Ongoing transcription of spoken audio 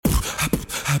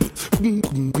Hello,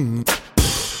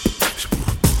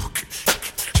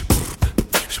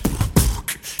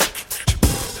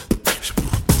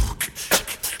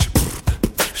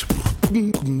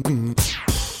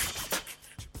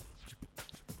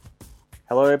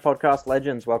 podcast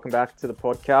legends. Welcome back to the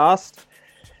podcast.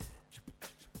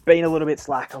 Been a little bit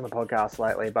slack on the podcast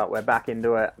lately, but we're back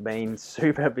into it. Been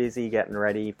super busy getting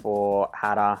ready for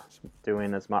Hattah,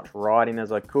 doing as much riding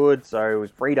as I could, so we've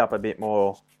freed up a bit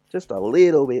more, just a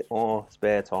little bit more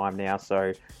spare time now,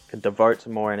 so can devote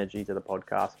some more energy to the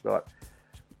podcast. I've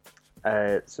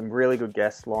got some really good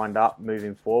guests lined up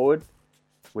moving forward,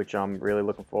 which I'm really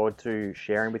looking forward to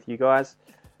sharing with you guys.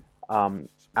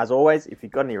 As always, if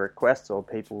you've got any requests or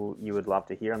people you would love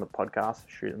to hear on the podcast,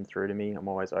 shoot them through to me. I'm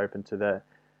always open to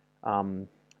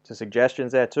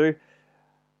suggestions there too.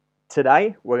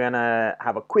 Today, we're going to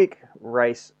have a quick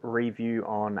race review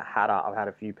on Hattah. I've had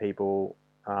a few people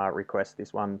request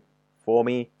this one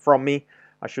from me,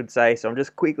 I should say. So I'm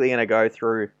just quickly going to go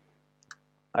through,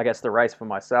 I guess, the race for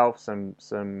myself,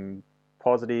 some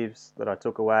positives that I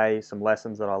took away, some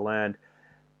lessons that I learned.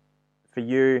 For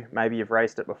you, maybe you've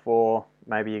raced it before,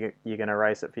 maybe you're going to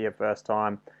race it for your first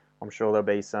time. I'm sure there'll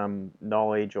be some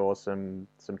knowledge or some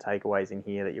takeaways in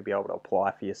here that you'll be able to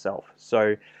apply for yourself.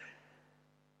 So,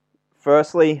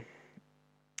 firstly,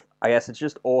 I guess it's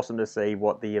just awesome to see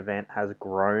what the event has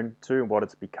grown to and what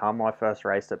it's become. I first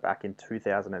raced it back in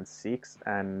 2006,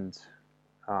 and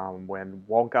when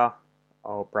Wonka,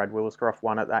 Brad Williscroft,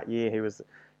 won it that year, he was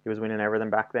winning everything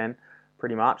back then,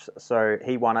 pretty much. So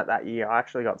he won it that year. I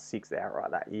actually got sixth outright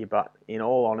that year, but in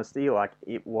all honesty, like,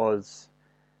 it was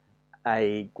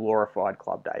a glorified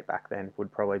club day back then,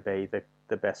 would probably be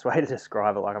the best way to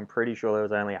describe it. Like, I'm pretty sure there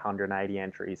was only 180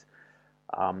 entries.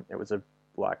 It was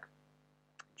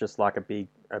just like a big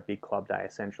club day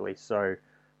essentially. So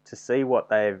to see what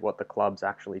the clubs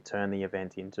actually turn the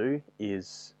event into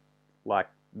is, like,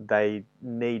 they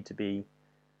need to be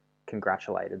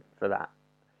congratulated for that.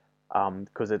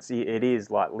 Because it is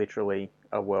like literally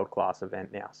a world-class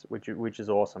event now, which is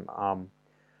awesome.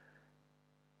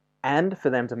 And for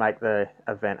them to make the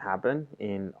event happen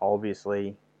in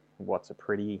obviously what's a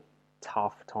pretty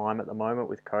tough time at the moment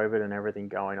with COVID and everything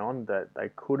going on, that they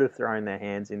could have thrown their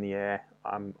hands in the air,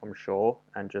 I'm sure,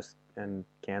 and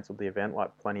cancelled the event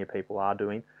like plenty of people are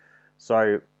doing.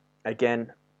 So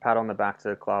again, pat on the back to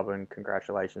the club and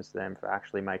congratulations to them for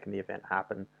actually making the event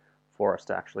happen for us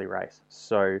to actually race.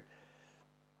 So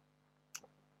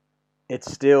it's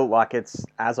still, like,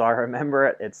 as I remember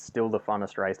it, it's still the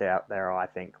funnest race out there, I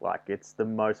think. Like, it's the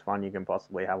most fun you can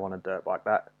possibly have on a dirt bike.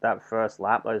 That first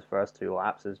lap, those first two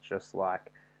laps, is just like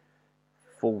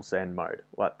full send mode.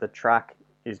 Like, the track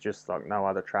is just like no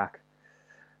other track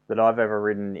that I've ever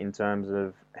ridden in terms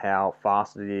of how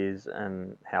fast it is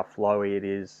and how flowy it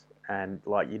is. And,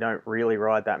 like, you don't really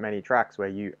ride that many tracks where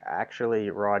you actually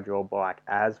ride your bike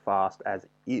as fast as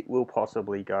it will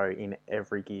possibly go in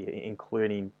every gear,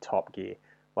 including top gear.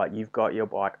 Like, you've got your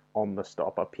bike on the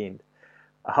stopper pinned.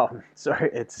 So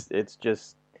it's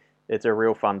a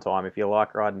real fun time. If you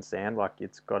like riding sand, like,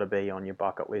 it's got to be on your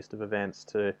bucket list of events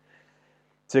to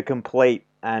complete.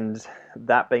 And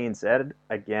that being said,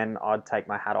 again, I'd take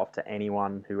my hat off to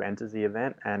anyone who enters the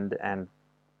event, and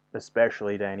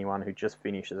especially to anyone who just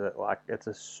finishes it. Like, it's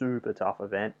a super tough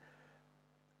event,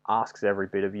 asks every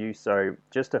bit of you. So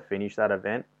just to finish that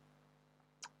event,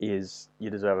 you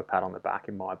deserve a pat on the back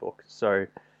in my book. So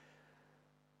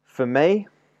for me,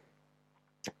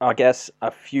 I guess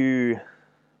a few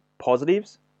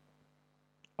positives.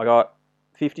 I got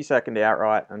 52nd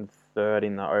outright and third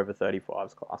in the over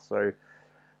 35s class. So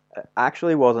it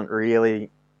actually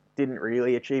didn't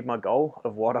really achieve my goal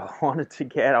of what I wanted to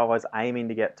get. I was aiming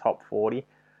to get top 40.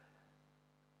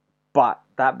 But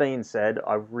that being said,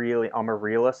 I'm a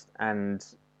realist, and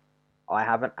I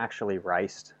haven't actually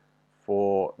raced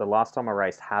the last time I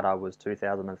raced Hattah was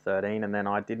 2013, and then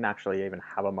I didn't actually even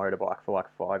have a motorbike for like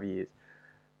 5 years.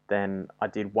 Then I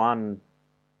did one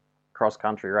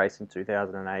cross-country race in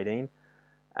 2018,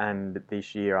 and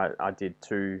this year I did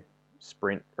 2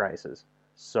 sprint races.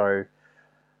 So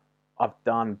I've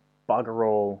done bugger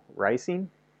all racing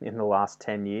in the last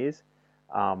 10 years,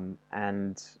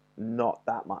 and not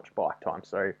that much bike time.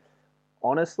 So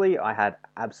honestly, I had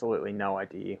absolutely no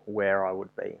idea where I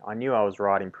would be. I knew I was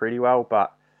riding pretty well,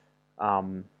 but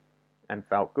and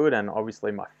felt good, and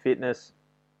obviously my fitness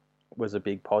was a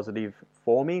big positive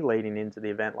for me leading into the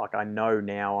event. Like, I know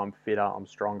now I'm fitter, I'm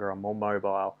stronger, I'm more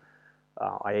mobile,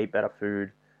 I eat better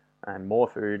food and more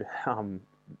food,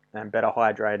 and better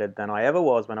hydrated than I ever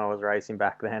was when I was racing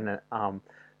back then.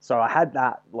 So I had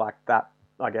that,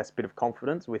 I guess, bit of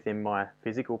confidence within my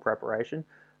physical preparation.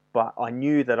 but I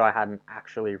knew that I hadn't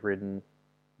actually ridden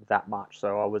that much,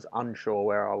 so I was unsure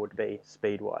where I would be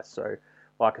speed wise. So,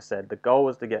 like I said, the goal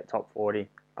was to get top 40.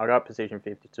 I got position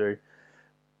 52.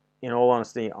 In all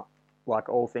honesty, like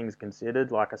all things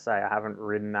considered, like I say, I haven't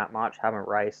ridden that much, haven't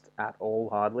raced at all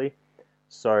hardly.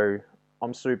 So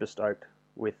I'm super stoked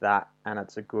with that, and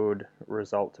it's a good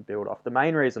result to build off. The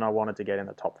main reason I wanted to get in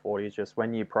the top 40 is just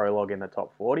when you prologue in the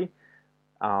top 40,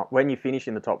 when you finish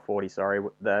in the top 40, sorry,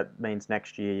 that means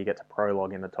next year you get to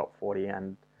prologue in the top 40,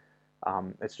 and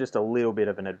it's just a little bit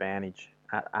of an advantage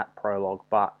at prologue.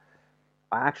 But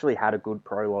I actually had a good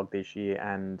prologue this year,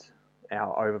 and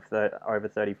our over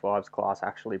 35s class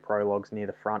actually prologues near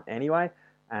the front anyway,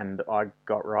 and I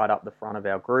got right up the front of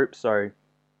our group, so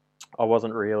I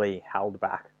wasn't really held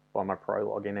back by my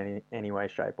prologue in any way,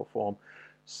 shape, or form.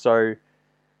 So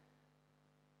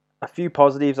a few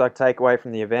positives I take away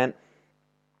from the event.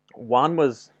 One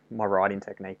was my riding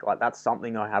technique. Like, that's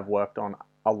something I have worked on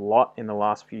a lot in the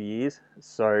last few years.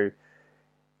 So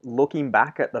looking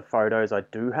back at the photos I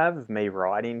do have of me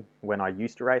riding when I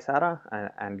used to race Hattah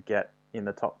and get in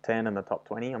the top 10 and the top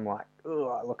 20, I'm like,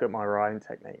 ugh, I look at my riding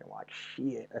technique, I'm like,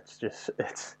 shit,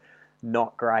 it's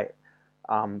not great.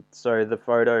 So the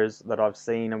photos that I've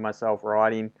seen of myself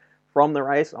riding from the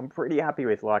race, I'm pretty happy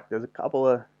with. Like, there's a couple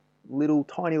of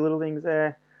tiny little things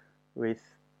there with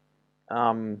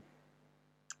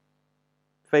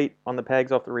feet on the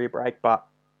pegs off the rear brake, but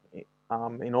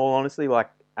in all honesty, like,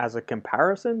 as a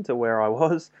comparison to where I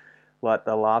was, like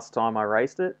the last time I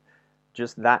raced it,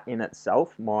 just that in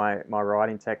itself, my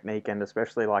riding technique, and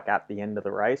especially like at the end of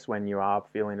the race when you are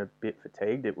feeling a bit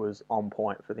fatigued, it was on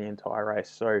point for the entire race.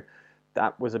 So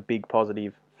that was a big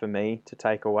positive for me to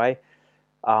take away.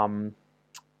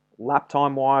 Lap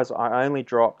time wise, I only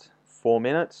dropped 4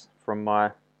 minutes from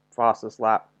my fastest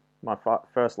lap. My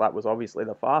first lap was obviously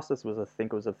the fastest, I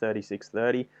think it was a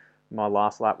 36:30. My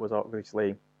last lap was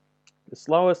obviously the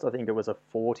slowest. I think it was a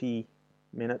 40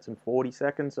 minutes and 40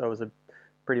 seconds, so it was a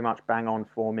pretty much bang on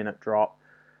 4 minute drop.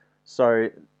 So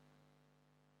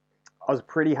I was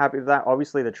pretty happy with that.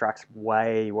 Obviously the track's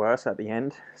way worse at the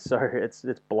end, so it's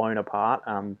blown apart.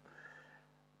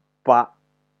 But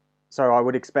so I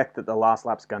would expect that the last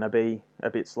lap's going to be a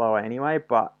bit slower anyway,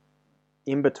 but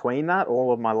in between that,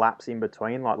 all of my laps in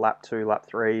between, like lap 2, lap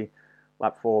 3,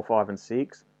 lap 4, 5 and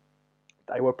 6,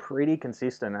 they were pretty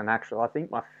consistent. And actually I think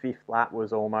my 5th lap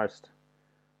was almost,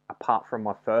 apart from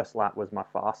my first lap, was my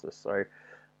fastest. So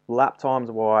lap times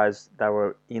wise, they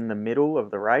were in the middle of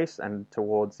the race and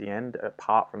towards the end,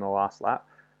 apart from the last lap.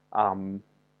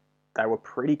 They were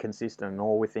pretty consistent and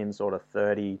all within sort of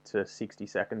 30 to 60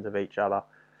 seconds of each other.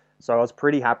 So I was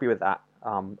pretty happy with that.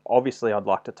 Obviously I'd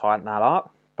like to tighten that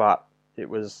up, but it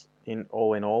was in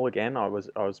all again, I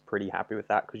was pretty happy with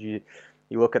that, because you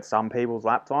look at some people's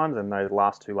lap times and those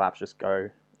last 2 laps just go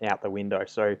out the window.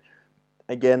 So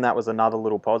again, that was another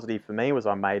little positive for me, was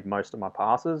I made most of my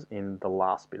passes in the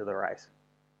last bit of the race.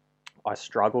 I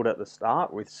struggled at the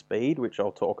start with speed, which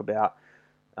I'll talk about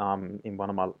in one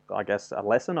of my, I guess, a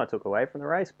lesson I took away from the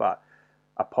race. But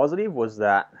a positive was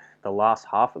that the last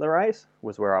half of the race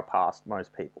was where I passed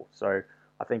most people. So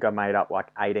I think I made up like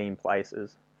 18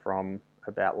 places from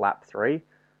about lap 3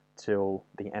 till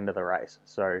the end of the race.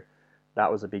 So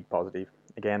that was a big positive.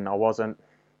 Again, I wasn't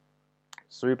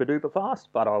super duper fast,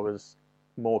 but I was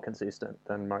more consistent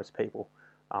than most people,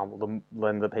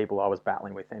 than the people I was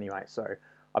battling with anyway. So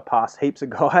I passed heaps of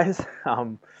guys.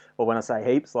 Well, when I say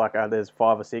heaps, like there's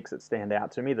 5 or 6 that stand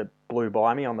out to me that blew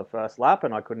by me on the first lap,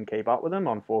 and I couldn't keep up with them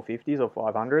on 450s or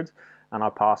 500s, and I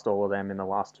passed all of them in the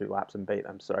last 2 laps and beat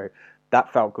them. So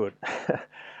that felt good.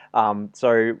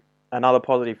 So another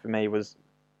positive for me was,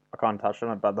 I kind of touched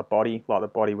on it, but the body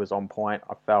was on point.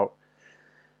 I felt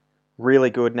really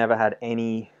good. Never had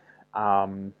any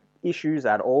issues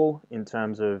at all in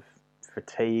terms of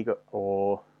fatigue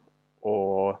or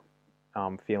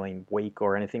feeling weak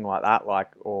or anything like that,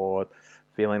 or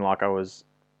feeling like I was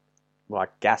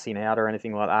like gassing out or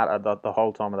anything like that. The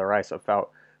whole time of the race I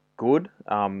felt good,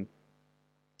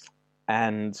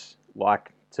 and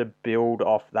like, to build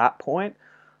off that point,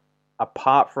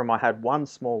 apart from I had one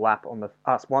small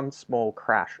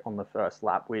crash on the first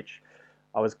lap, which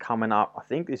I was coming up. I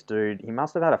think this dude, he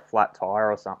must have had a flat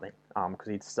tire or something, because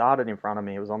he'd started in front of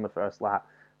me. It was on the first lap,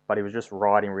 but he was just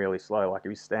riding really slow. Like, he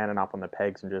was standing up on the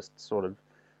pegs and just sort of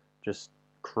just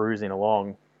cruising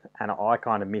along. And I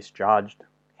kind of misjudged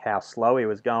how slow he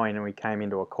was going, and we came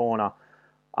into a corner,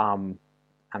 and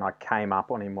I came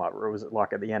up on him, like, it was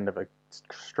like at the end of a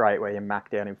straight where you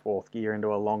macked out in 4th gear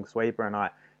into a long sweeper, and I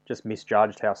just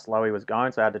misjudged how slow he was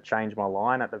going, so I had to change my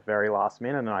line at the very last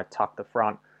minute, and I tucked the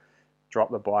front,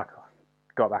 dropped the bike,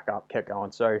 got back up, kept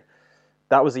going. So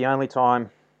that was the only time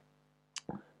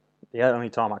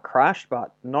I crashed,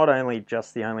 but not only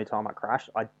just the only time I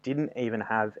crashed, I didn't even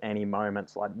have any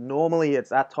moments. Like normally it's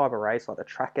that type of race, like the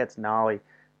track gets gnarly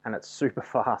and it's super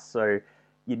fast. So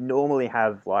you normally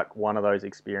have like one of those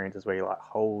experiences where you're like,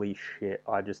 holy shit,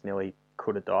 I just nearly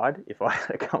could have died if I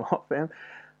had come off them.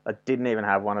 I didn't even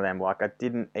have one of them. Like I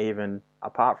didn't even,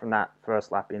 apart from that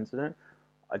first lap incident,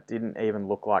 I didn't even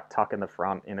look like tuck in the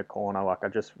front in a corner. Like I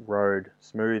just rode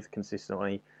smooth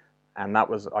consistently, and that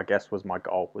was, I guess, was my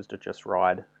goal, was to just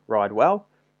ride well,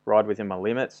 ride within my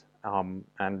limits,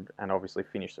 and obviously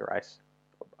finish the race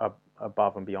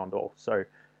above and beyond all. So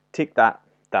tick that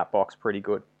box pretty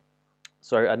good.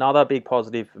 So another big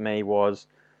positive for me was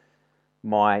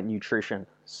my nutrition.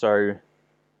 So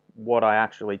what I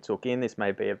actually took in, this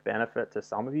may be of benefit to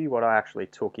some of you, what I actually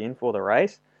took in for the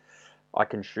race, I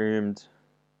consumed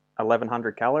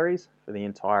 1,100 calories for the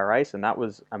entire race, and that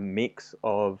was a mix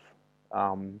of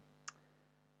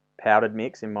powdered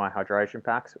mix in my hydration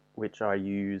packs, which I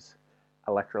use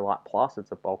Electrolyte Plus.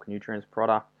 It's a bulk nutrients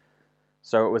product.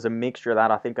 So it was a mixture of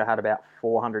that. I think I had about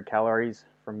 400 calories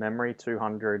from memory,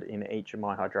 200 in each of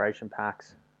my hydration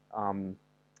packs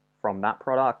from that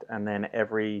product. And then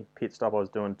every pit stop, I was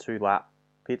doing 2-lap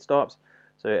pit stops.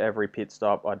 So every pit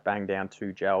stop, I'd bang down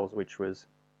 2 gels, which was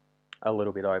a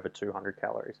little bit over 200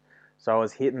 calories. So I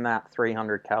was hitting that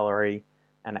 300 calorie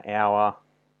an hour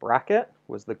bracket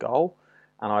was the goal.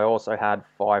 And I also had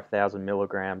 5,000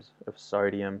 milligrams of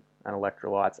sodium and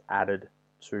electrolytes added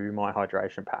to my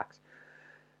hydration packs.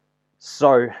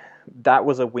 So that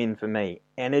was a win for me.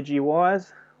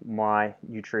 Energy-wise, my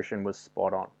nutrition was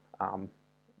spot on.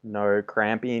 No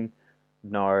cramping,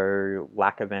 no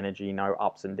lack of energy, no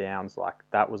ups and downs. Like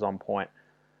that was on point.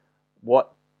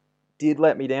 What did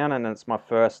let me down, and it's my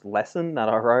first lesson that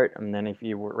I wrote, and then if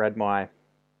you read my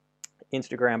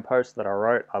Instagram post that I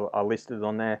wrote, I listed it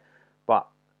on there. But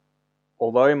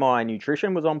although my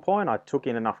nutrition was on point, I took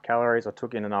in enough calories, I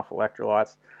took in enough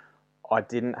electrolytes, I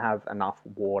didn't have enough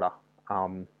water.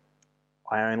 I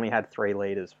only had 3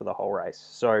 liters for the whole race.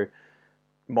 So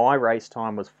my race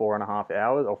time was 4.5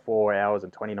 hours, or 4 hours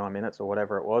and 29 minutes, or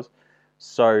whatever it was.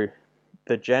 So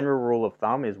the general rule of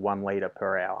thumb is 1 liter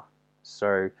per hour.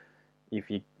 So if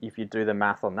you do the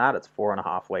math on that, it's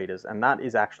 4.5 liters, and that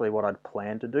is actually what I'd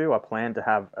planned to do. I planned to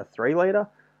have a 3 liter,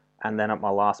 and then at my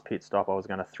last pit stop, I was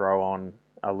going to throw on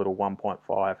a little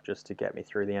 1.5 just to get me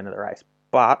through the end of the race.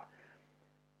 But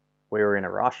we were in a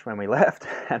rush when we left,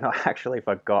 and I actually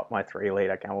forgot my 3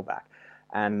 liter CamelBak,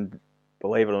 and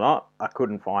believe it or not, I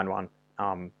couldn't find one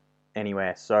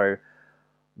anywhere. So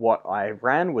what I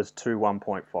ran was 2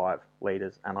 1.5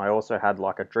 liters, and I also had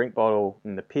like a drink bottle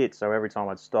in the pit, so every time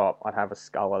I'd stop, I'd have a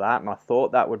scull of that, and I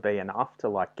thought that would be enough to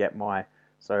like get my,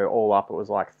 so all up it was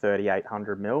like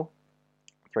 3,800 mil,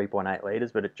 3.8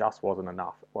 liters, but it just wasn't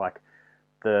enough. Like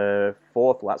the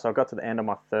 4th lap, so I got to the end of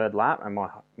my 3rd lap, and my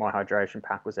hydration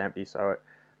pack was empty, so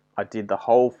I did the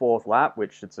whole 4th lap,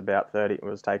 which it's about 30, it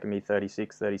was taking me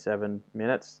 36, 37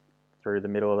 minutes through the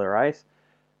middle of the race.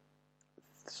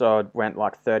 So it went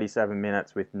like 37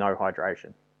 minutes with no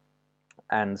hydration.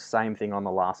 And same thing on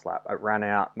the last lap. It ran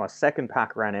out, my second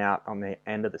pack ran out on the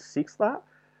end of the 6th lap.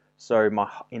 So my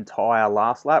entire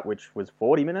last lap, which was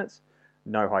 40 minutes,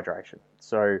 no hydration.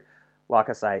 So like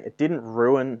I say, it didn't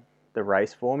ruin the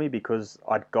race for me because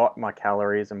I'd got my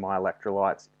calories and my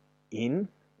electrolytes in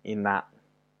that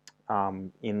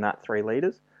 3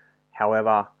 liters.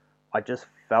 However, I just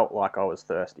felt like I was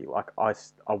thirsty. Like I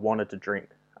wanted to drink.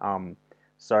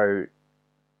 So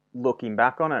looking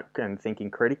back on it and thinking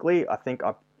critically, I think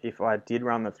if I did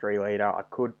run the 3 liter, I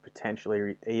could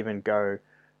potentially even go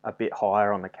a bit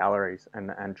higher on the calories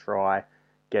and try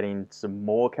getting some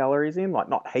more calories in, like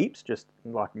not heaps, just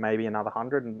like maybe another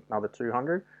 100 and another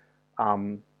 200.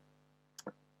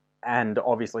 And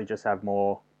obviously just have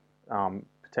more,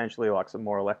 potentially like some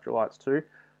more electrolytes too.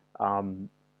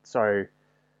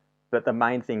 But the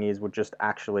main thing is we'll just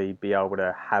actually be able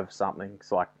to have something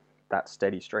like that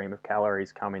steady stream of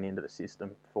calories coming into the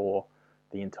system for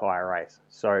the entire race.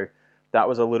 So that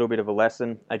was a little bit of a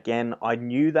lesson. Again, I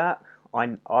knew that.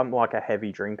 I'm like a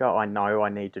heavy drinker. I know I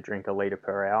need to drink 1 liter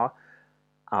per hour.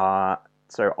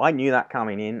 So I knew that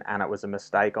coming in, and it was a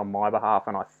mistake on my behalf,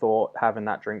 and I thought having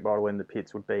that drink bottle in the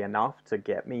pits would be enough to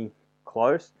get me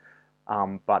close,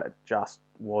 but it just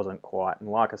wasn't quite. And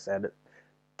like I said, it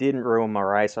didn't ruin my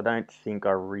race. I don't think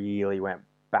I really went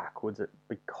backwards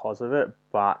because of it,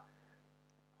 but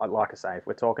like I say, if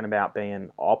we're talking about being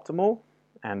optimal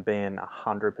and being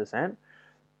 100%, it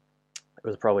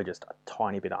was probably just a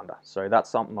tiny bit under. So that's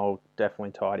something I'll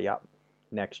definitely tidy up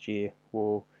next year.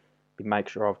 We'll make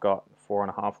sure I've got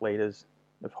 4.5 liters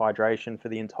of hydration for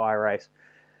the entire race.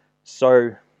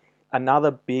 So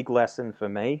another big lesson for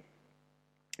me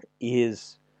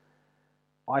is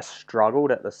I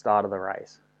struggled at the start of the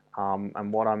race.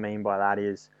 And what I mean by that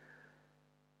is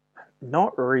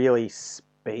not really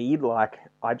speed. Like,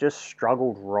 I just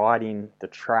struggled riding the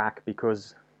track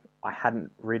because I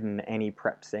hadn't ridden any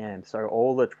prep sand. So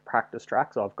all the practice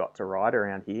tracks I've got to ride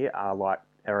around here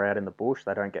are out in the bush.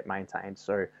 They don't get maintained,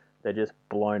 so they're just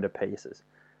blown to pieces.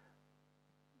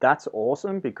 That's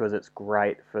awesome because it's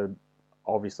great for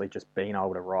obviously just being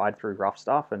able to ride through rough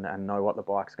stuff and know what the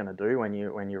bike's going to do when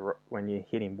you're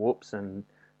hitting whoops and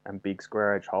big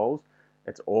square edge holes.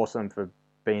 It's awesome for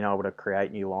being able to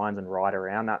create new lines and ride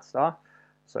around that stuff.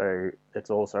 So it's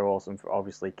also awesome for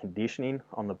obviously conditioning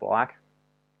on the bike.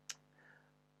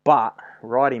 But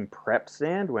riding prep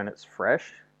sand when it's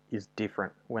fresh is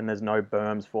different. When there's no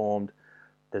berms formed,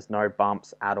 there's no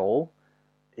bumps at all.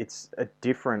 It's a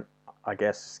different, I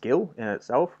guess, skill in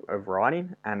itself of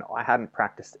riding, and I hadn't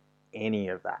practiced any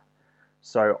of that.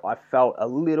 So I felt a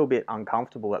little bit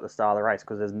uncomfortable at the start of the race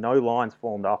because there's no lines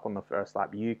formed up on the first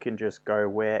lap. You can just go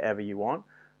wherever you want.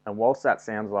 And whilst that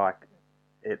sounds like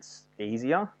it's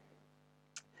easier,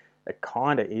 it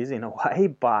kind of is in a way,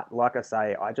 but like I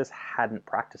say, I just hadn't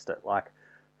practiced it. Like,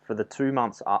 for the 2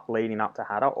 months leading up to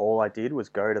Hattah, all I did was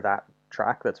go to that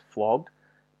track that's flogged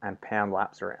and pound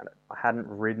laps around it. I hadn't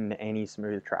ridden any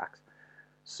smooth tracks.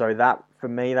 So that, for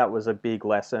me, that was a big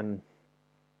lesson,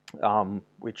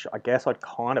 which I guess I'd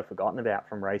kind of forgotten about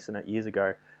from racing it years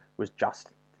ago, was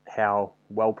just how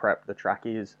well prepped the track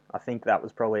is. I think that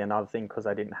was probably another thing because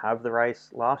they didn't have the race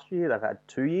last year. They've had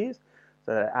 2 years.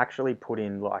 So they actually put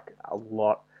in like a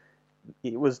lot.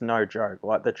 It was no joke.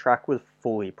 Like, the track was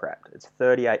fully prepped. It's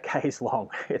 38 k's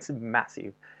long. It's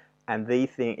massive, and the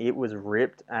thing, it was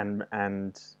ripped and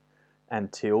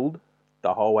tilled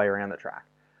the whole way around the track.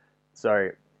 So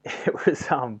it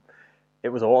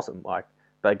was awesome. Like,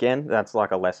 but again, that's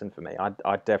like a lesson for me.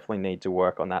 I definitely need to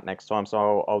work on that next time.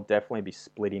 So I'll definitely be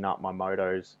splitting up my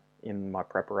motos in my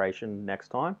preparation next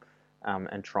time.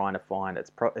 And trying to find,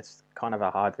 it's kind of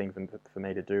a hard thing for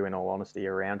me to do, in all honesty,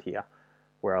 around here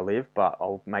where I live, but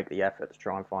I'll make the effort to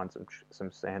try and find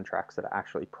some sand tracks that are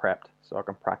actually prepped so I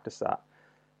can practice that.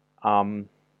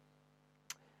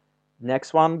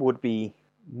 Next one would be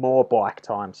more bike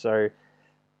time. So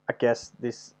I guess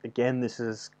this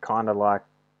is kind of like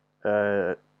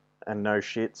a no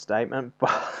shit statement,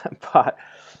 but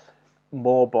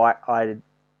more bike, I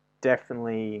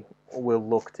definitely will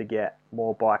look to get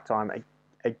more bike time.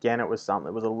 Again, it was something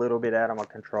that was a little bit out of my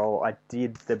control. I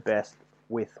did the best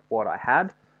with what I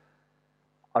had.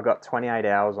 I got 28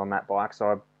 hours on that bike,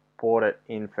 so I bought it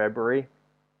in February,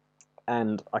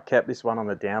 and I kept this one on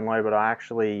the down low, but I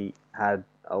actually had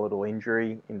a little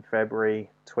injury in February,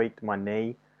 tweaked my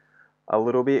knee a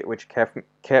little bit, which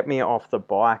kept me off the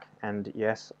bike, and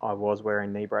yes, I was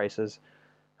wearing knee braces.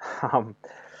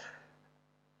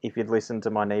 If you'd listened to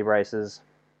my knee braces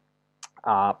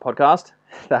podcast,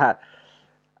 that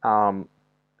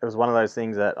it was one of those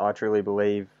things that I truly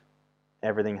believe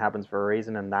everything happens for a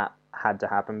reason, and that had to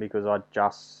happen because it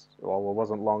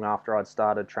wasn't long after I'd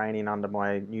started training under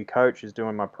my new coach who's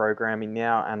doing my programming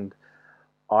now, and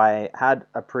I had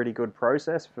a pretty good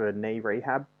process for knee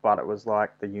rehab, but it was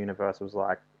like the universe was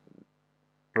like,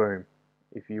 boom,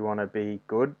 if you want to be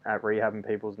good at rehabbing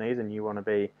people's knees and you want to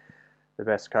be the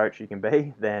best coach you can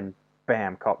be, then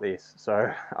bam, cop this.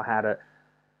 So I had to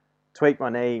tweak my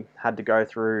knee, had to go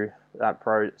through that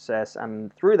process,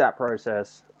 and through that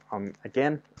process,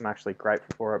 again, I'm actually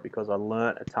grateful for it because I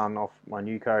learnt a ton off my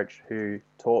new coach who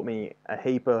taught me a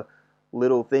heap of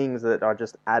little things that I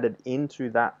just added into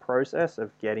that process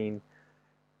of getting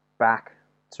back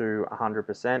to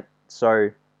 100%. So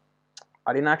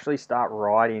I didn't actually start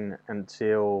riding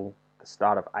until the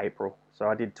start of April. So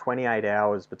I did 28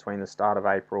 hours between the start of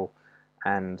April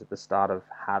and the start of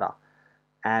Hattah.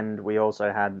 And we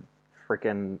also had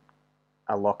freaking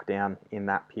a lockdown in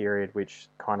that period, which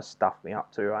kind of stuffed me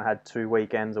up too. I had 2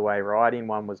 weekends away riding.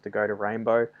 One was to go to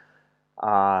Rainbow,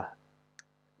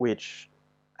 which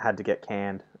had to get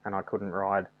canned, and I couldn't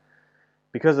ride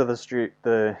because of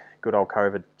the good old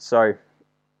COVID. So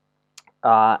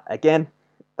again,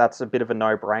 that's a bit of a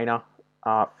no-brainer.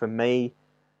 For me,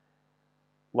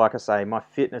 like I say, my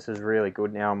fitness is really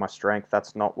good now and my strength.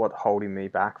 That's not what's holding me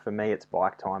back. For me, it's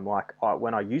bike time. Like,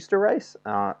 when I used to race,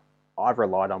 I've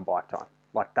relied on bike time.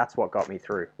 Like, that's what got me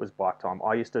through, was bike time.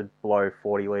 I used to blow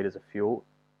 40 litres of fuel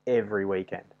every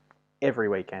weekend,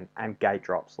 and gate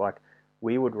drops. Like,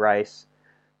 we would race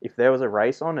if there was a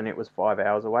race on and it was 5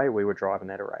 hours away, we were driving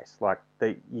there to race. Like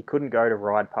you couldn't go to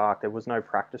Ride Park. There was no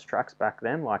practice tracks back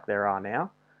then like there are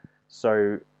now.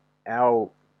 So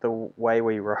the way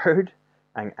we rode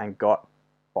and got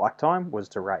bike time was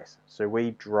to race. So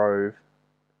we drove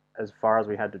as far as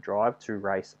we had to drive to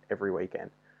race every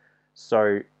weekend.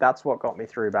 So that's what got me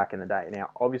through back in the day. Now,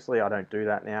 obviously, I don't do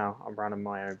that now. I'm running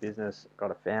my own business,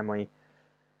 got a family.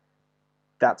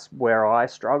 That's where I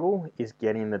struggle, is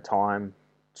getting the time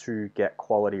to get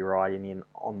quality riding in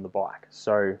on the bike.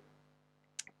 So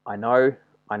I know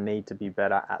I need to be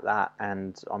better at that,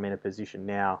 and I'm in a position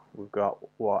now. We've got,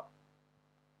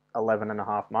 11 and a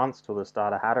half months till the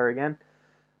start of Hattah again.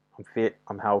 I'm fit,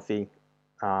 I'm healthy.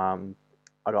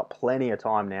 I got plenty of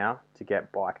time now to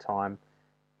get bike time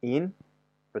in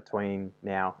between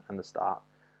now and the start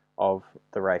of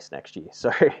the race next year.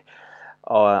 So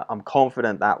I'm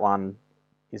confident that one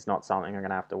is not something I'm going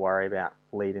to have to worry about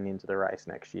leading into the race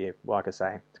next year. Like I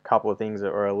say, a couple of things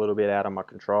that were a little bit out of my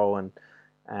control,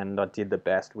 and I did the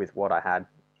best with what I had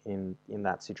in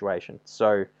that situation.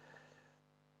 So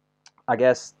I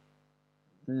guess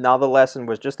another lesson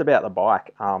was just about the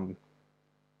bike.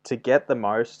 To get the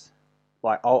most,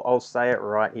 like I'll say it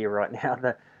right here, right now,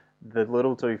 the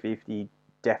little 250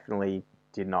 definitely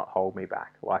did not hold me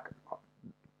back. Like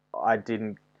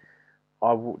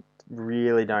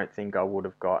really don't think I would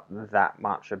have got that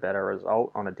much a better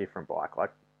result on a different bike.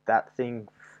 Like that thing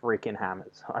freaking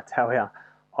hammers. I tell you,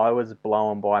 I was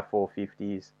blowing by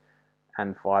 450s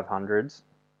and 500s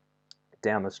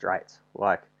down the straights.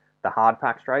 Like the hard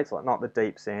pack straights, like not the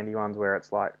deep sandy ones where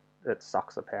it's like it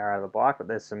sucks the power out of the bike, but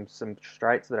there's some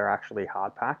straights that are actually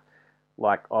hard packed.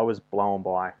 Like I was blowing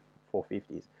by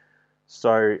 450s.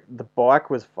 So the bike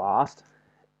was fast,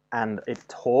 and it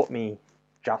taught me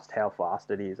just how fast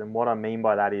it is. And what I mean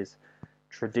by that is,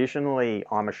 traditionally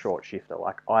I'm a short shifter.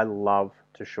 Like I love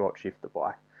to short shift the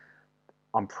bike.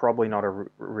 I'm probably not a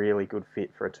really good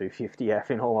fit for a 250F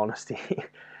in all honesty,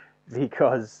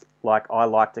 because like I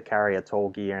like to carry a tall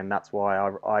gear, and that's why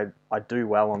I do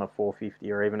well on a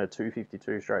 450 or even a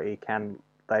 252 stroke.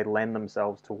 They lend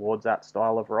themselves towards that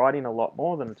style of riding a lot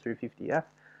more than a 250F.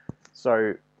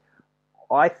 So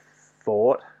I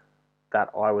thought that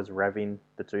I was revving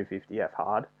the 250F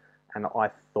hard, and I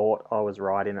thought I was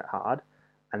riding it hard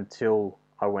until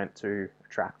I went to a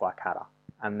track like Hattah.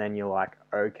 And then you're like,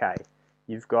 okay,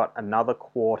 you've got another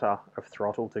quarter of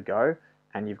throttle to go,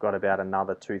 and you've got about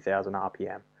another 2,000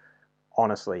 RPM.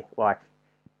 Honestly, like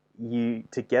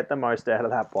to get the most out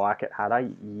of that bike at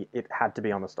Hattah, it had to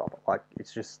be on the stopper. Like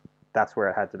it's just, that's where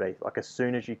it had to be. Like as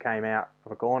soon as you came out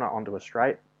of a corner onto a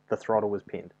straight, the throttle was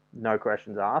pinned. No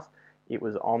questions asked. It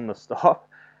was on the stop,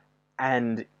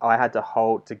 and I had to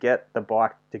hold to get the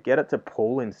bike, to get it to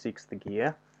pull in sixth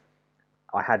gear.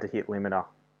 I had to hit limiter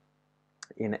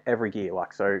in every gear.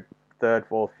 Like so, third,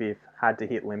 fourth, fifth, had to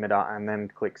hit limiter and then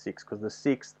click sixth, because the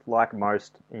sixth, like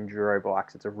most enduro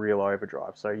bikes, it's a real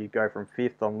overdrive. So you go from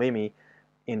fifth on Limmy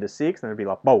into sixth, and it'd be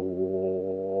like,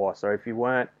 whoa. So if you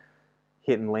weren't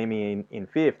hitting Limmy in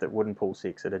fifth, it wouldn't pull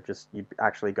sixth. It'd just, you'd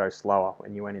actually go slower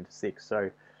when you went into sixth. So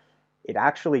it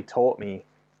actually taught me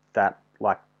that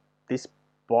like this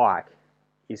bike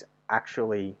is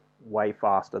actually way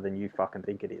faster than you fucking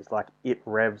think it is. Like it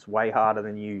revs way harder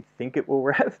than you think it will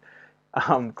rev.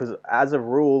 Because as a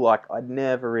rule, like I'd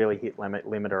never really hit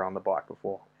limiter on the bike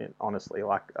before. Honestly,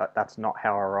 like that's not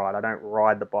how I ride. I don't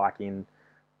ride the bike in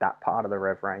that part of the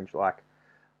rev range. Like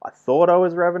I thought I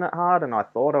was revving it hard, and I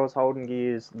thought I was holding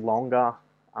gears longer,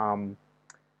 and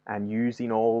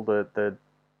using all the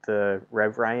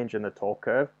rev range and the torque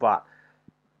curve. But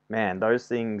man, those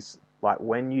things, like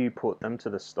when you put them to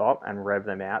the stop and rev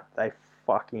them out, they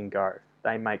fucking go.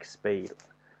 They make speed.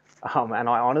 And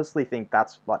I honestly think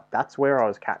that's where I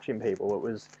was catching people. It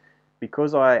was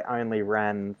because I only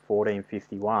ran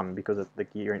 1451, because of the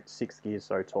gear, sixth gear is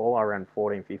so tall. I ran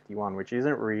 1451, which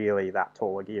isn't really that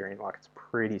tall a gearing. Like it's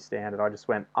pretty standard. I just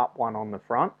went up one on the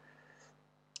front.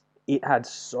 It had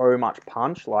so much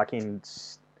punch, like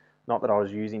not that I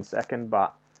was using second,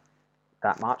 but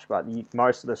that much. But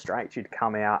most of the straights, you'd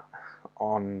come out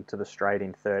onto the straight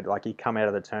in third. Like you'd come out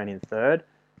of the turn in third,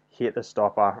 hit the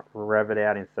stopper, rev it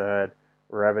out in third,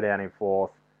 rev it out in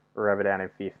fourth, rev it out in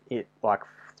fifth. It, like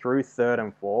through third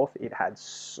and fourth, it had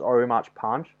so much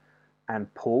punch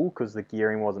and pull because the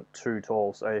gearing wasn't too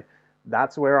tall. So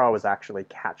that's where I was actually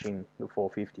catching the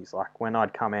 450s. Like when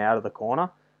I'd come out of the corner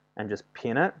and just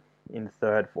pin it in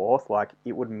third, fourth, like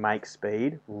it would make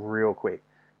speed real quick.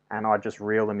 And I'd just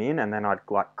reel them in, and then I'd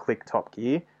like click top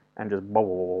gear and just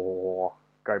go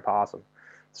past them.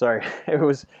 So it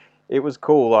was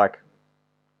cool. Like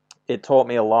it taught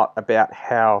me a lot about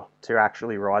how to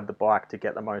actually ride the bike to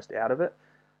get the most out of it.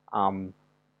 Um,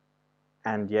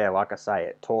 and yeah, like I say,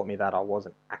 it taught me that I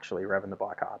wasn't actually revving the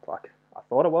bike hard. Like I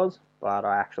thought it was, but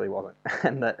I actually wasn't,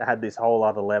 and that had this whole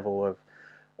other level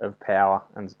of power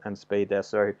and speed there.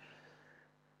 So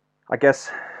I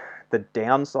guess the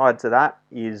downside to that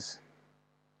is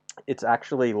it's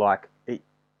actually like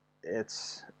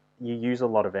it's you use a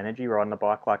lot of energy riding a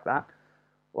bike like that.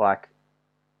 Like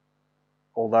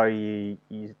although you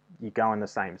go in the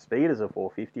same speed as a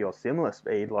 450 or similar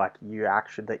speed, like you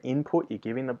actually the input you're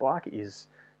giving the bike is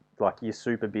like you're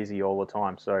super busy all the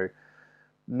time. So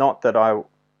not that I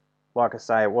like I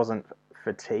say it wasn't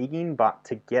fatiguing, but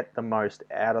to get the most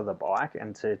out of the bike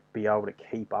and to be able to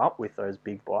keep up with those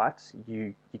big bikes,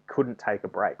 you couldn't take a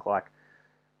break. Like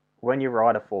when you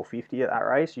ride a 450 at that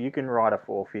race, you can ride a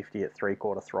 450 at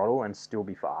 3/4 throttle and still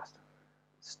be fast,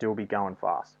 still be going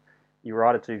fast. You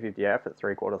ride a 250F at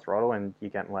 3/4 throttle and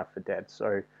you're getting left for dead.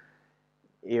 So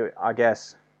I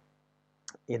guess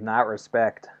in that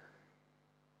respect,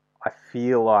 I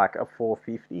feel like a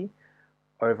 450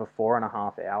 over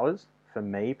 4.5 hours for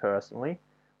me personally.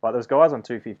 Like there's guys on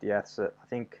 250Fs that I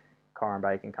think Corin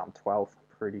Bacon come 12th,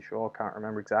 pretty sure, can't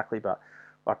remember exactly, but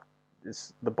like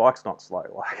the bike's not slow.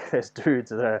 Like there's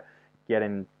dudes that are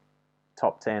getting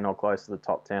top 10 or close to the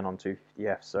top 10 on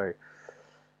 250F. So,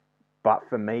 but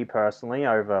for me personally,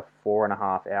 over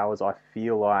 4.5 hours, I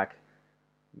feel like,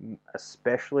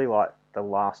 especially like the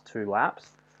last two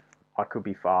laps, I could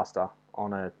be faster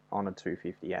on a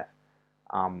 250F.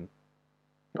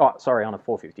 Oh, sorry, on a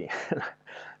 450,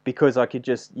 because I could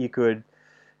just you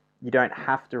don't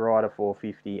have to ride a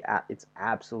 450 at its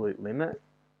absolute limit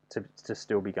to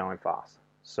still be going fast.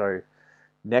 So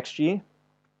next year,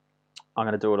 I'm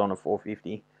going to do it on a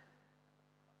 450.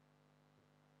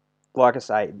 Like I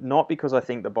say, not because I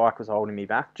think the bike was holding me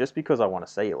back, just because I want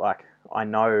to see it. Like I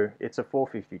know it's a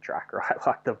 450 track, right?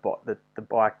 Like the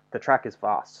bike, the track is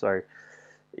fast, so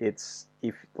it's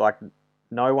if like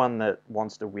no one that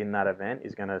wants to win that event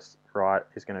is going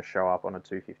to show up on a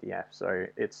 250F. So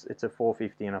it's a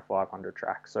 450 and a 500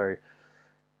 track. So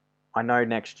I know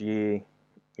next year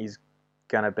is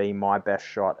going to be my best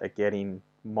shot at getting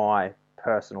my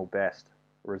personal best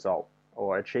result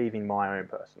or achieving my own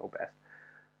personal best.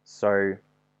 So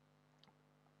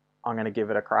I'm going to give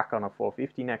it a crack on a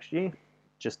 450 next year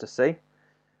just to see.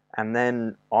 And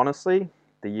then honestly,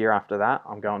 the year after that,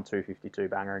 I'm going 252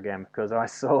 banger again because I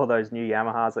saw those new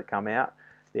Yamahas that come out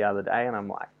the other day and I'm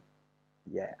like,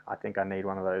 yeah, I think I need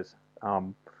one of those.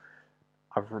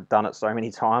 I've done it so many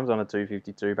times on a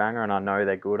 252 banger and I know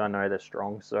they're good, I know they're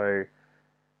strong. So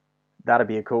that'd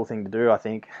be a cool thing to do, I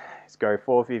think, is go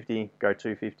 450, go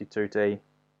 252 T.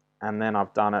 And then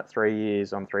I've done it 3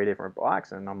 years on 3 different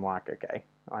bikes and I'm like, okay,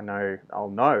 I'll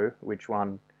know which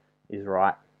one is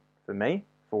right for me,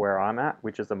 for where I'm at,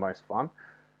 which is the most fun.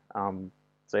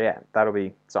 So yeah, that'll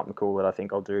be something cool that I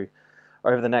think I'll do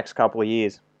over the next couple of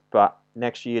years. But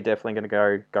next year, definitely going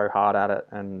to go hard at it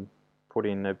and put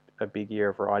in a big year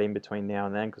of riding between now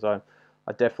and then because I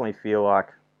definitely feel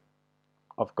like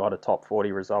I've got a top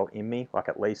 40 result in me, like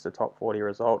at least a top 40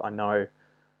 result. I know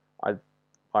I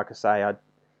like I say I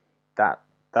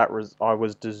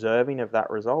was deserving of that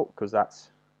result because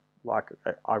that's like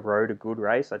I rode a good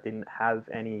race. I didn't have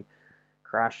any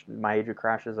major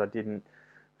crashes. I didn't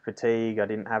fatigue. I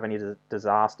didn't have any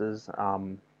disasters.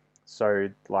 So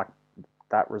like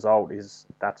that result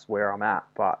that's where I'm at.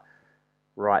 But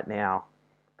right now,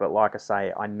 but like I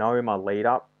say, I know my lead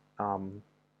up for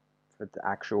the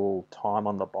actual time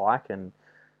on the bike and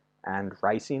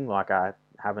racing. Like I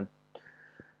haven't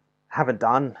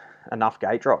done enough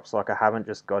gate drops. Like I haven't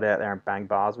just got out there and banged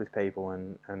bars with people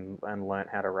and learnt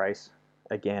how to race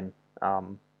again.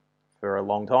 For a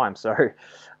long time. So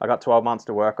I got 12 months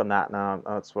to work on that. And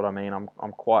that's what I mean.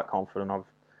 I'm quite confident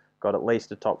I've got at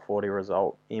least a top 40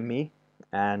 result in me.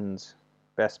 And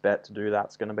best bet to do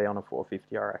that's going to be on a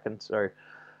 450, I reckon. So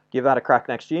give that a crack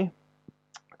next year.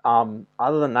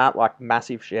 Other than that, like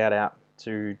massive shout out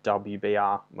to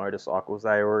WBR Motorcycles.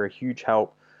 They were a huge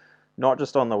help, not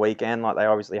just on the weekend. Like they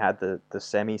obviously had the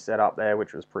semi set up there,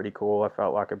 which was pretty cool. I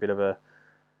felt like a bit of a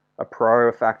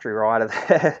pro factory rider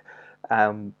there.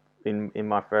 In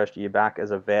my first year back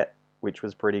as a vet, which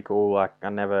was pretty cool. Like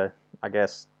I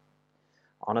guess,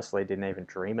 honestly didn't even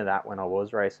dream of that when I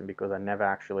was racing because I never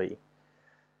actually,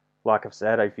 like I've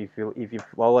said, if you've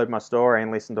followed my story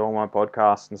and listened to all my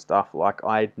podcasts and stuff, like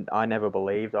I never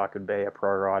believed I could be a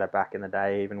pro rider back in the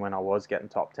day, even when I was getting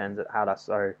top tens at Hattah.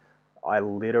 So I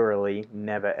literally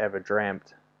never ever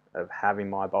dreamt of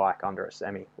having my bike under a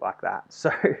semi like that.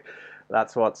 So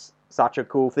that's what's such a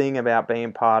cool thing about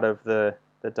being part of the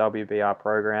the WBR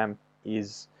program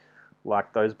is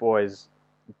like those boys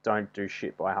don't do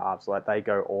shit by halves. Like they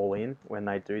go all in when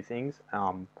they do things.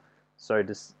 So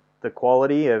just the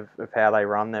quality of how they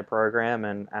run their program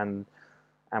and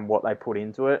what they put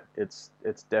into it, it's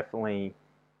definitely,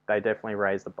 they definitely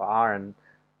raise the bar, and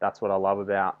that's what I love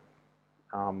about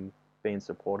being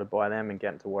supported by them and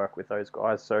getting to work with those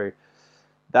guys. So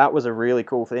that was a really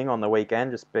cool thing on the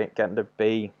weekend, just getting to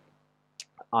be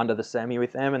under the semi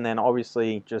with them. And then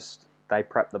obviously just they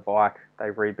prepped the bike, they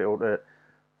rebuilt it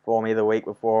for me the week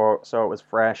before, so it was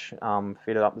fresh,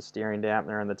 fitted up the steering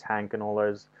dampener and the tank and all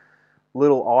those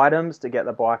little items to get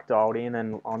the bike dialed in.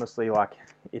 And honestly, like,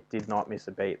 it did not miss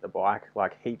a beat, the bike.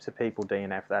 Like, heaps of people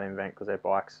DNF that event because their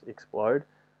bikes explode.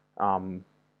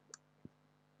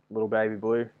 Little baby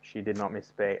Blue, she did not miss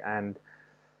a beat. And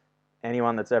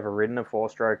anyone that's ever ridden a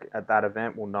four-stroke at that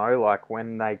event will know, like,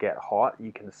 when they get hot,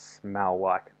 you can smell,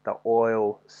 like, the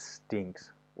oil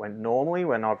stinks. Normally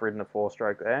when I've ridden a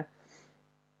four-stroke there,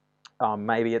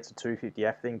 maybe it's a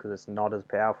 250F thing because it's not as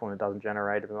powerful and it doesn't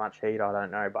generate as much heat, I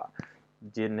don't know, but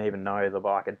didn't even know the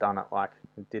bike had done it. Like,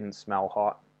 it didn't smell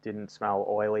hot, didn't smell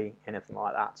oily, anything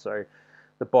like that. So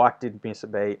the bike didn't miss a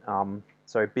beat.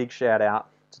 So big shout out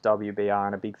to WBR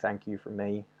and a big thank you from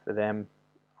me for them.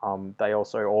 They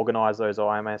also organised those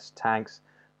IMS tanks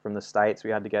from the States. We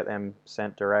had to get them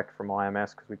sent direct from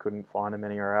IMS because we couldn't find them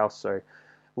anywhere else. So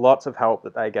lots of help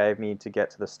that they gave me to get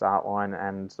to the start line,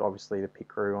 and obviously the pit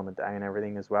crew on the day and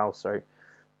everything as well. So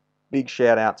big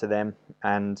shout out to them.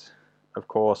 And of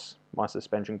course, my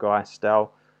suspension guy,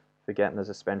 Stel, for getting the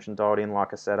suspension dialed in.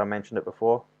 Like I said, I mentioned it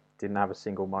before, didn't have a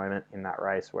single moment in that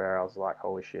race where I was like,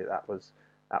 holy shit, that was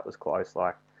close.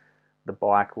 Like, the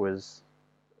bike was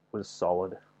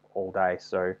solid all day.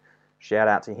 So shout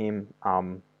out to him.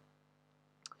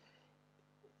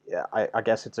 Yeah, I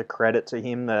guess it's a credit to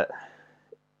him that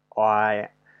I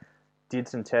did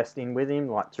some testing with him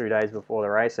like 2 days before the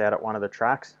race out at one of the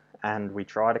tracks, and we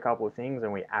tried a couple of things,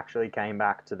 and we actually came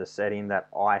back to the setting that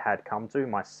I had come to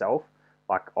myself.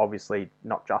 Like, obviously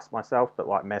not just myself, but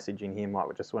like messaging him,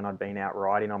 like just when I'd been out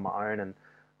riding on my own, and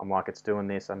I'm like, it's doing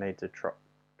this, I need to try,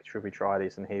 should we try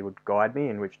this? And he would guide me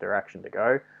in which direction to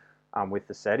go with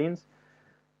the settings.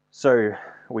 So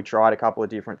we tried a couple of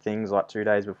different things like 2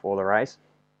 days before the race,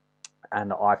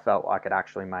 and I felt like it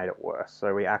actually made it worse.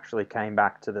 So we actually came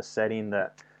back to the setting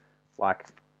that like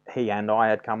he and I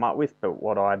had come up with, but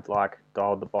what I'd like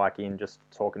dialed the bike in, just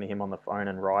talking to him on the phone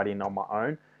and riding on my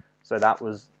own. So that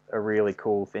was a really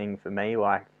cool thing for me,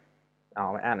 like,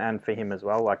 and for him as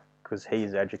well, like, because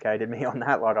he's educated me on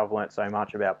that. Like, I've learnt so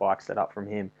much about bike setup from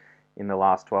him in the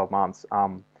last 12 months.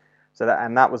 So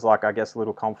that was like, I guess, a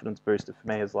little confidence booster for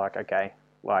me. Is like, okay,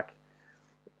 like,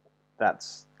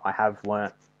 I have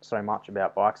learnt so much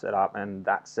about bike setup, and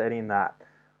that setting that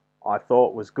I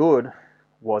thought was good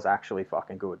was actually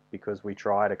fucking good, because we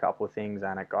tried a couple of things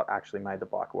and it actually made the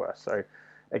bike worse. So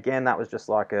again, that was just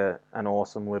like an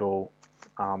awesome little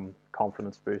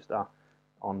confidence booster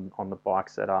on the bike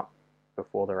setup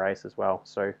before the race as well.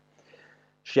 So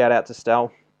shout out to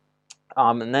Stel.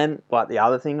 And then, like, the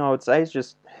other thing I would say is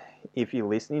just, if you're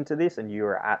listening to this and you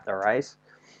were at the race,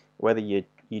 whether you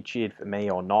cheered for me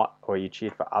or not, or you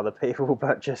cheered for other people,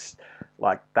 but just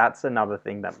like, that's another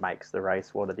thing that makes the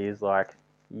race what it is. Like,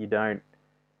 you don't,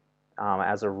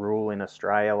 as a rule in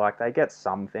Australia, like, they get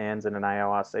some fans in an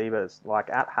AORC, but it's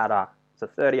like at Hattah, it's a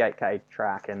 38k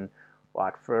track, and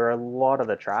like, for a lot of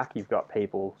the track, you've got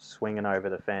people swinging over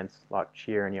the fence, like,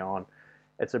 cheering you on.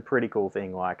 It's a pretty cool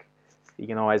thing. Like, you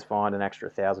can always find an extra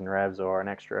 1,000 revs or an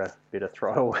extra bit of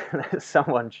throttle when there's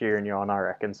someone cheering you on, I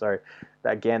reckon. So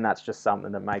again, that's just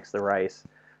something that makes the race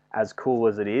as cool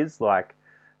as it is. Like,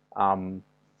 and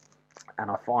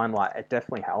I find, like, it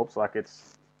definitely helps. Like,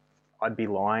 I'd be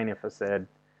lying if I said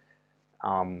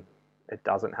it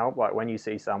doesn't help. Like, when you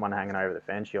see someone hanging over the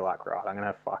fence, you're like, right, I'm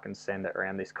gonna fucking send it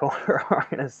around this corner, or I'm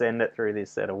gonna send it through this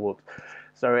set of whoops.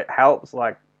 So it helps.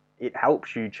 Like, it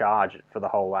helps you charge for the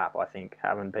whole lap, I think,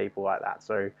 having people like that.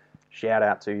 So shout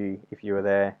out to you if you were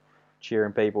there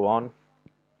cheering people on.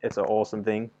 It's an awesome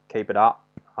thing. Keep it up.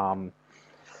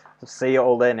 See you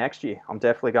all there next year. I'm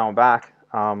definitely going back.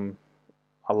 I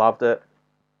loved it.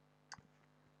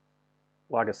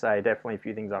 Like I say, definitely a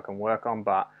few things I can work on,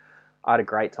 but I had a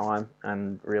great time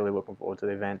and really looking forward to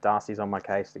the event. Darcy's on my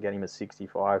case to get him a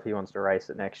 65. He wants to race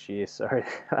it next year, so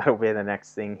that'll be the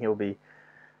next thing.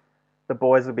 The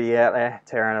boys will be out there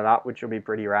tearing it up, which will be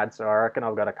pretty rad. So I reckon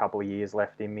I've got a couple of years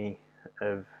left in me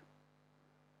of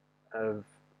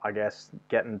I guess,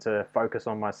 getting to focus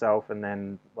on myself, and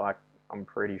then, like, I'm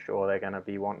pretty sure they're going to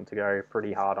be wanting to go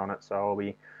pretty hard on it. So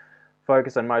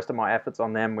focus on most of my efforts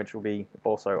on them, which will be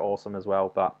also awesome as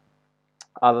well. But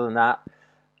other than that,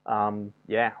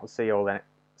 yeah, I'll see you all then.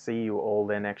 See you all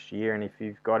there next year. And if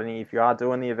you are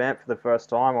doing the event for the first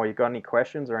time, or you've got any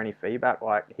questions or any feedback,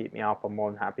 like hit me up. I'm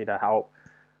more than happy to help.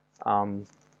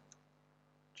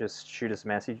 Just shoot us a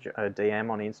message, a DM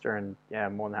on Insta, and yeah,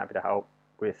 I'm more than happy to help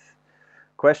with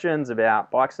questions about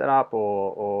bike setup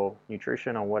or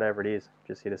nutrition or whatever it is.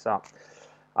 Just hit us up.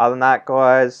 Other than that,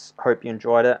 guys, hope you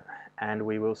enjoyed it, and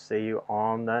we will see you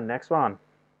on the next one.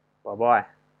 Bye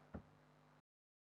bye.